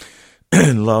hate.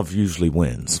 Love usually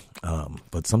wins,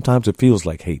 but sometimes it feels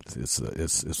like hate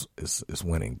is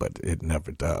winning, but it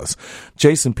never does.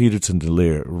 Jason Peterson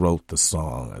DeLear wrote the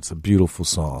song. It's a beautiful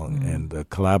song, and the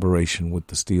collaboration with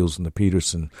the Steeles and the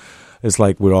Peterson, it's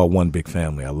like we're all one big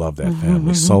family. I love that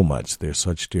family so much. They're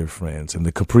such dear friends. And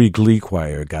the Capri Glee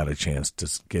Choir got a chance to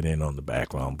get in on the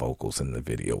background vocals in the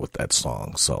video with that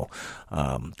song. So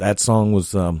that song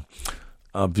was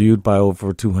viewed by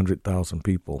over 200,000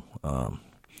 people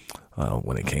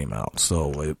when it came out.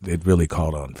 So it really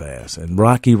caught on fast. And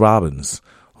Rocky Robbins,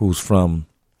 who's from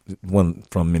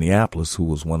Minneapolis, who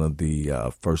was one of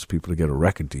the first people to get a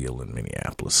record deal in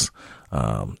Minneapolis,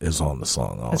 is on the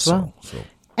song also. Well.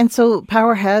 And so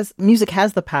music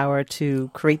has the power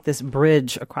to create this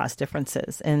bridge across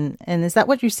differences. And is that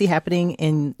what you see happening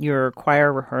in your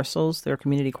choir rehearsals? There are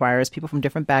community choirs, people from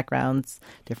different backgrounds,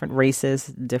 different races,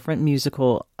 different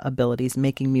musical abilities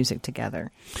making music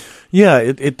together. Yeah,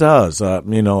 it does.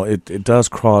 It does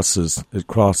crosses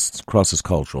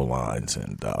cultural lines.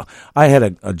 And I had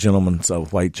a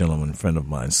white gentleman friend of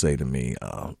mine say to me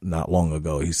not long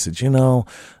ago, he said,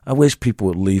 I wish people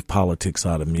would leave politics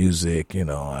out of music.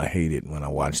 I hate it when I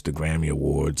watch the Grammy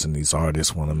Awards and these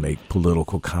artists want to make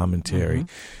political commentary.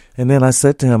 And then I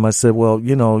said to him, well,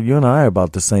 you and I are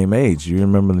about the same age. You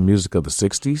remember the music of the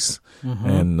 60s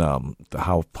and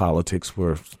how politics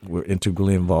were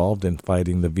integrally involved in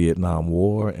fighting the Vietnam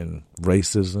War and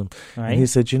racism. Right. And he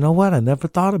said, you know what? I never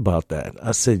thought about that.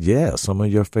 I said, yeah, some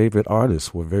of your favorite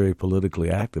artists were very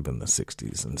politically active in the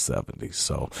 60s and 70s.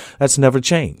 So that's never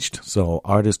changed. So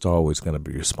artists are always going to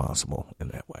be responsible in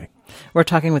that way. We're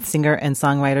talking with singer and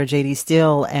songwriter J.D.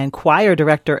 Steele and choir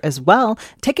director as well,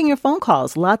 taking your phone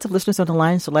calls. Lots of listeners on the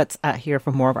line, so let's hear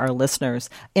from more of our listeners.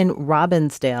 In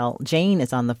Robbinsdale, Jane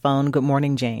is on the phone. Good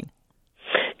morning, Jane.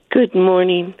 Good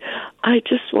morning. I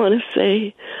just want to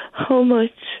say how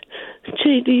much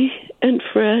J.D. and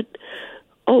Fred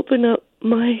open up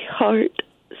my heart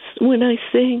when I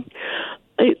sing.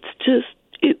 It's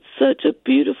such a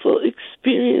beautiful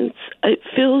experience. It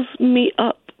fills me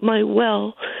up, my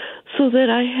well, so that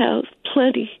I have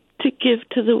plenty to give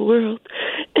to the world,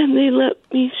 and they let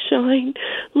me shine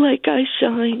like I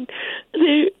shine.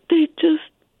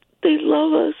 They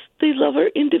love us. They love our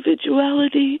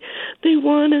individuality. They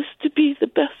want us to be the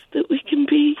best that we can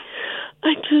be.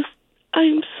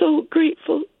 I'm so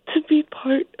grateful to be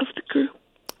part of the group.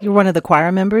 You're one of the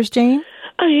choir members, Jane?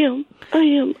 I am.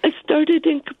 I started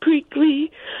in Capri Glee.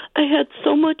 I had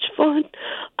so much fun.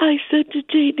 I said to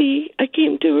JD, I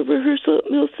came to a rehearsal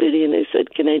at Mill City, and I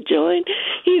said, can I join?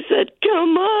 He said,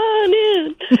 come on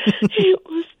in. It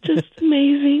was just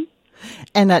amazing.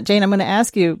 And Jane, I'm going to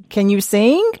ask you, can you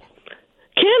sing?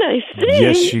 Can I sing?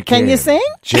 Yes, she can. Can you sing?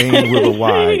 Jane with a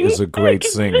Y is a great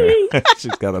singer.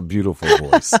 She's got a beautiful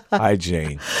voice. Hi,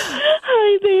 Jane.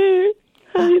 Hi there.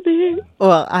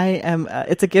 Well,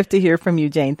 it's a gift to hear from you,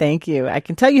 Jane. Thank you. I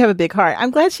can tell you have a big heart. I'm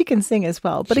glad she can sing as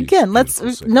well. But She's again, no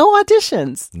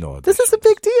auditions. No auditions. This is a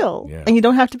big deal. Yeah. And you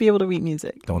don't have to be able to read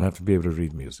music. Don't have to be able to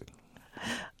read music.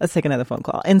 Let's take another phone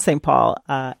call. In St. Paul,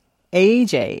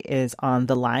 AJ is on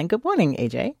the line. Good morning,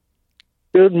 AJ.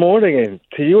 Good morning, and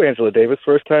to you, Angela Davis,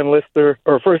 first-time listener,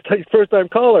 or first-time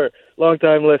caller,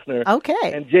 long-time listener. Okay.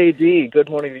 And JD, good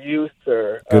morning to you,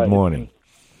 sir. Good morning.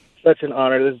 Such an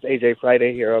honor. This is AJ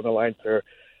Friday here on the line, sir.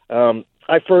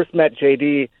 I first met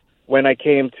JD when I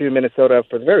came to Minnesota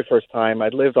for the very first time.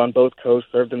 I'd lived on both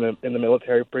coasts, served in the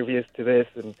military previous to this,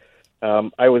 and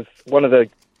I was one of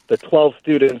the 12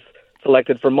 students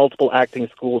selected for multiple acting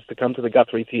schools to come to the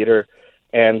Guthrie Theater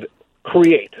and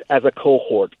create as a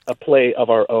cohort a play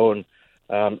of our own.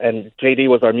 And JD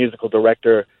was our musical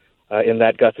director in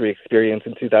that Guthrie experience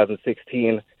in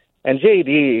 2016. And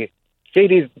JD's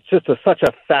just such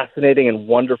a fascinating and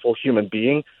wonderful human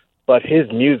being, but his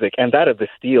music and that of the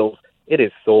Steeles, it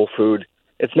is soul food.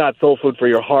 It's not soul food for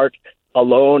your heart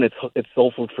alone. It's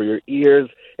soul food for your ears.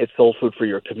 It's soul food for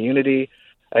your community.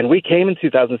 And we came in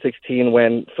 2016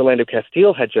 when Philando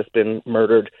Castile had just been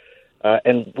murdered,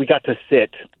 and we got to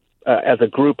sit as a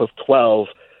group of 12,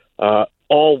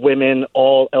 all women,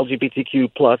 all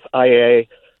LGBTQ plus IA,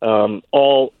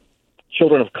 all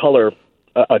children of color,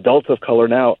 adults of color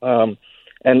now,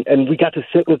 and we got to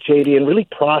sit with JD and really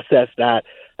process that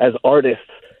as artists.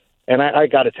 And I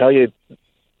got to tell you,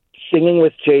 singing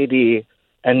with JD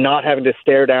and not having to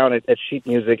stare down at sheet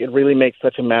music, it really makes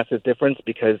such a massive difference,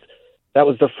 because that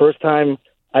was the first time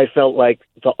I felt like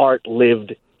the art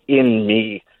lived in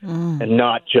me and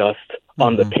not just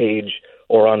on the page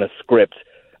or on a script.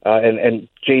 And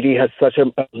JD has such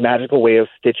a magical way of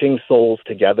stitching souls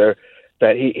together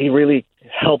that he really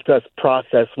helped us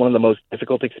process one of the most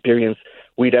difficult experiences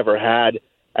we'd ever had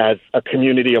as a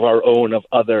community of our own, of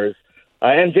others.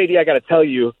 And JD, I got to tell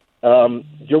you,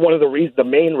 you're one of the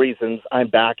main reasons I'm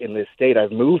back in this state.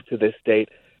 I've moved to this state.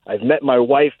 I've met my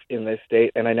wife in this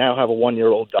state, and I now have a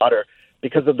 1-year-old daughter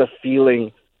because of the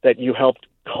feeling that you helped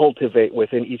cultivate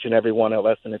within each and every one of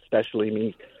us, and especially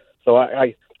me. So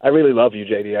I really love you,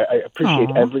 JD. I appreciate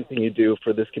everything you do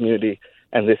for this community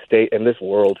and this state and this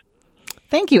world.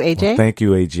 Thank you, AJ. Well, thank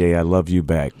you, AJ. I love you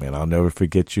back, man. I'll never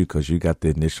forget you because you got the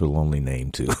initial only name,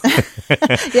 too.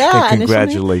 Yeah. And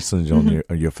congratulations on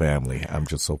your family. I'm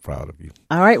just so proud of you.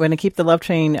 All right. We're going to keep the love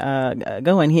train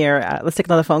going here. Let's take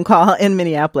another phone call in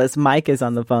Minneapolis. Mike is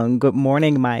on the phone. Good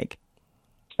morning, Mike.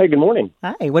 Hey, good morning.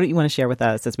 Hi. What do you want to share with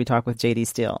us as we talk with JD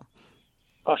Steele?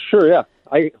 Sure, yeah.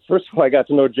 First of all, I got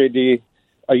to know JD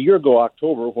a year ago,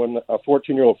 October, when a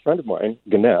 14-year-old friend of mine,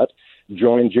 Gannett,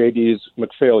 joined JD's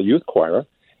McPhail Youth Choir.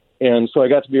 And so I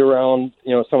got to be around,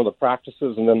 some of the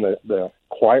practices and then the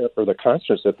choir or the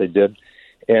concerts that they did,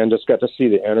 and just got to see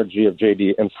the energy of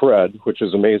JD and Fred, which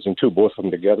is amazing too. Both of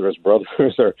them together as brothers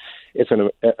it's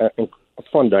a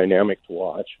fun dynamic to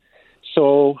watch.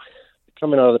 So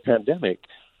coming out of the pandemic,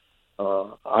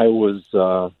 I was,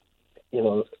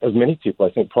 as many people, I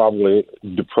think, probably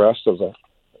depressed as a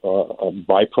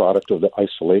byproduct of the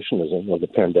isolationism of the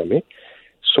pandemic.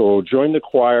 So joined the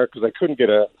choir because I couldn't get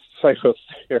a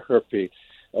psychotherapy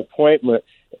appointment.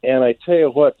 And I tell you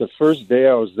what, the first day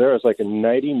I was there, it was like a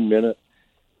 90-minute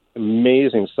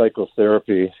amazing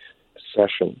psychotherapy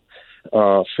session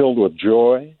filled with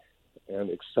joy and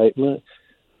excitement.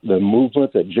 The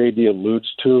movement that JD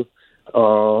alludes to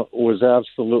was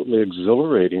absolutely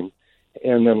exhilarating.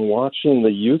 And then watching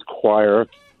the youth choir,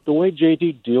 the way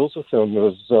JD deals with them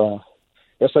is,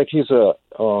 it's like he's a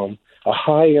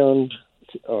high-end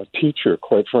teacher,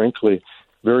 quite frankly,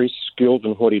 very skilled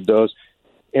in what he does.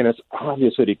 And it's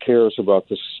obvious that he cares about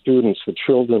the students, the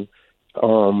children,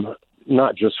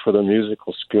 not just for their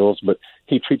musical skills, but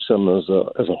he treats them as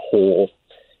a whole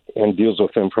and deals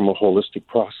with them from a holistic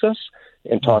process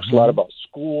and talks a lot about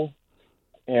school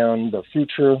and the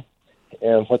future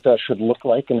and what that should look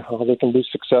like and how they can be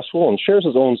successful, and shares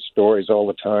his own stories all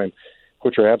the time,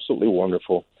 which are absolutely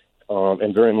wonderful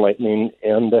and very enlightening,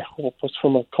 and help us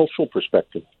from a cultural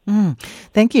perspective.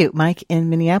 Thank you, Mike in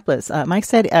Minneapolis. Mike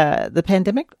said the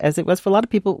pandemic, as it was for a lot of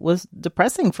people, was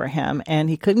depressing for him, and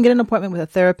he couldn't get an appointment with a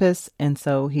therapist, and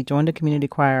so he joined a community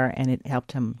choir, and it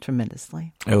helped him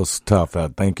tremendously. It was tough.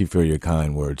 Thank you for your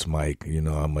kind words, Mike. You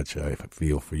know how much I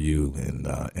feel for you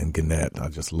and Gannett. I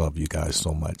just love you guys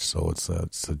so much, so it's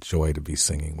a joy to be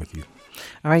singing with you.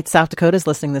 All right, South Dakota's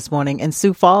listening this morning. In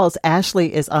Sioux Falls,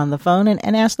 Ashley is on the phone.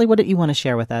 And Ashley, what did you want to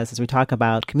share with us as we talk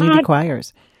about community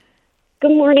choirs?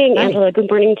 Good morning, Hi. Angela. Good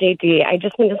morning, JD. I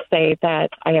just want to say that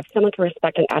I have so much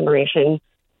respect and admiration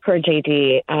for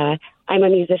JD. I'm a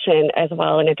musician as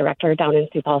well and a director down in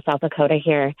Sioux Falls, South Dakota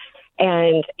here.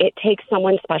 And it takes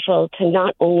someone special to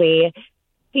not only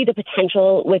see the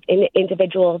potential within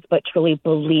individuals, but truly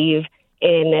believe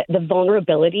in the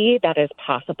vulnerability that is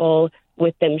possible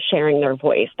with them sharing their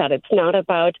voice, that it's not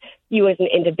about you as an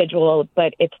individual,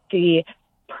 but it's the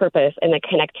purpose and the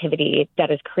connectivity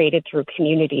that is created through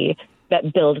community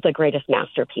that builds the greatest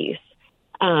masterpiece.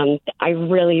 I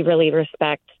really, really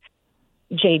respect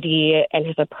JD and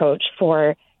his approach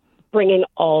for bringing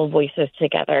all voices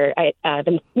together.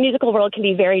 The musical world can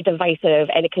be very divisive,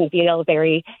 and it can feel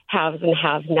very haves and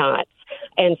have-nots.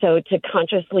 And so to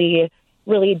consciously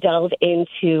really delve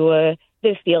into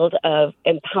the field of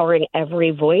empowering every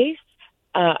voice,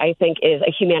 I think is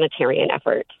a humanitarian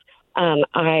effort.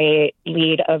 I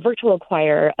lead a virtual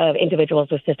choir of individuals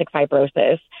with cystic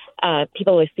fibrosis.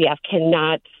 People with CF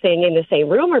cannot sing in the same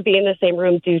room or be in the same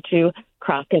room due to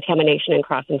cross-contamination and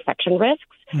cross-infection risks.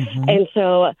 And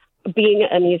so being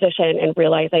a musician and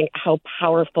realizing how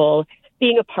powerful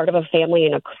being a part of a family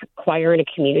and a choir and a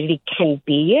community can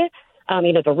be,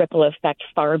 the ripple effect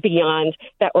far beyond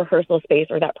that rehearsal space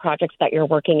or that project that you're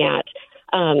working at.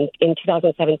 In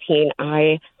 2017,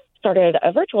 I started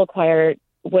a virtual choir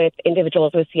with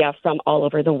individuals with CF from all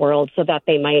over the world so that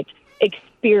they might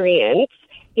experience,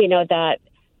 that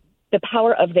the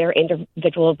power of their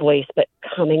individual voice, but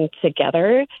coming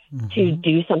together to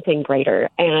do something greater.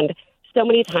 And so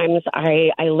many times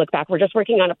I look back, we're just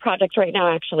working on a project right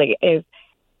now, actually, is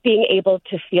being able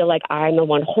to feel like I'm the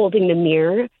one holding the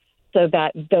mirror so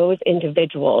that those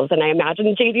individuals, and I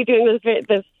imagine JD doing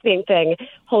this same thing,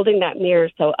 holding that mirror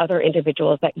so other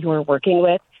individuals that you're working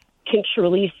with can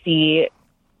truly see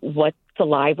what's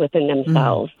alive within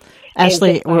themselves.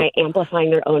 Ashley, and by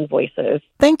amplifying their own voices.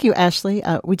 Thank you, Ashley.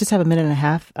 We just have a minute and a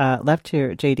half left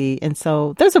here, JD. And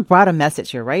so there's a broader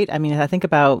message here, right? I mean, I think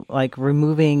about like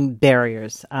removing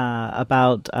barriers,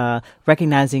 about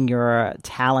recognizing your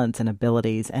talents and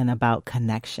abilities, and about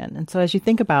connection. And so as you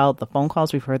think about the phone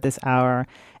calls we've heard this hour,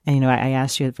 and, you know, I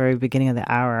asked you at the very beginning of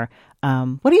the hour,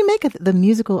 what do you make of the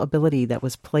musical ability that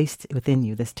was placed within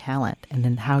you, this talent, and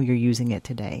then how you're using it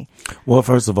today? Well,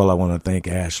 first of all, I want to thank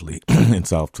Ashley in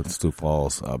South Sioux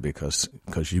Falls because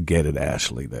you get it,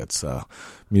 Ashley. That's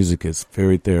music is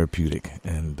very therapeutic,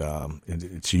 and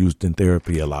it's used in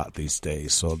therapy a lot these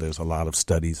days. So there's a lot of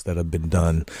studies that have been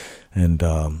done, and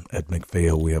at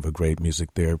McPhail we have a great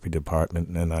music therapy department,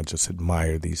 and I just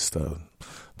admire these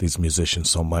musicians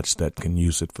so much that can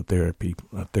use it for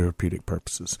therapeutic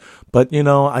purposes. But, you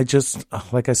know, I just,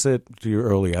 like I said to you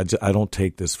earlier, I don't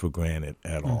take this for granted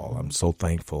at all. I'm so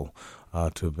thankful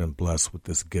to have been blessed with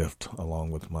this gift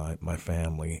along with my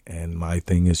family. And my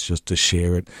thing is just to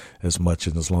share it as much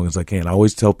and as long as I can. I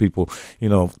always tell people, you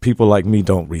know, people like me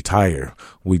don't retire.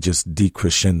 We just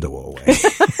decrescendo away.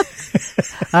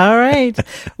 All right.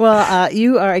 Well,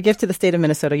 you are a gift to the state of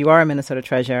Minnesota. You are a Minnesota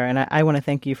treasure, and I want to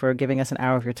thank you for giving us an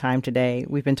hour of your time today.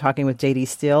 We've been talking with J.D.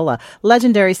 Steele, a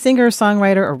legendary singer,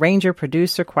 songwriter, arranger,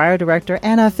 producer, choir director,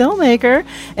 and a filmmaker,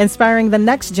 inspiring the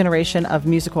next generation of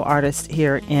musical artists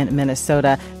here in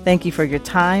Minnesota. Thank you for your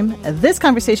time. This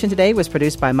conversation today was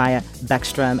produced by Maya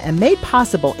Beckstrom and made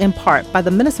possible in part by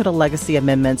the Minnesota Legacy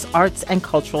Amendments Arts and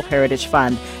Cultural Heritage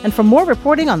Fund. And for more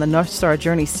reporting on the North Star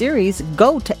Journey series,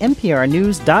 go to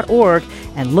nprnews.org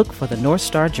and look for the North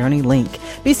Star Journey link.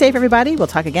 Be safe, everybody. We'll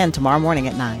talk again tomorrow morning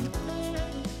at 9.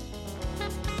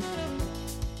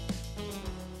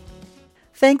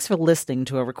 Thanks for listening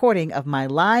to a recording of my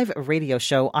live radio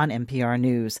show on NPR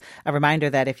News. A reminder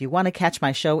that if you want to catch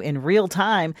my show in real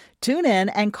time, tune in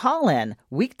and call in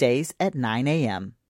weekdays at 9 a.m.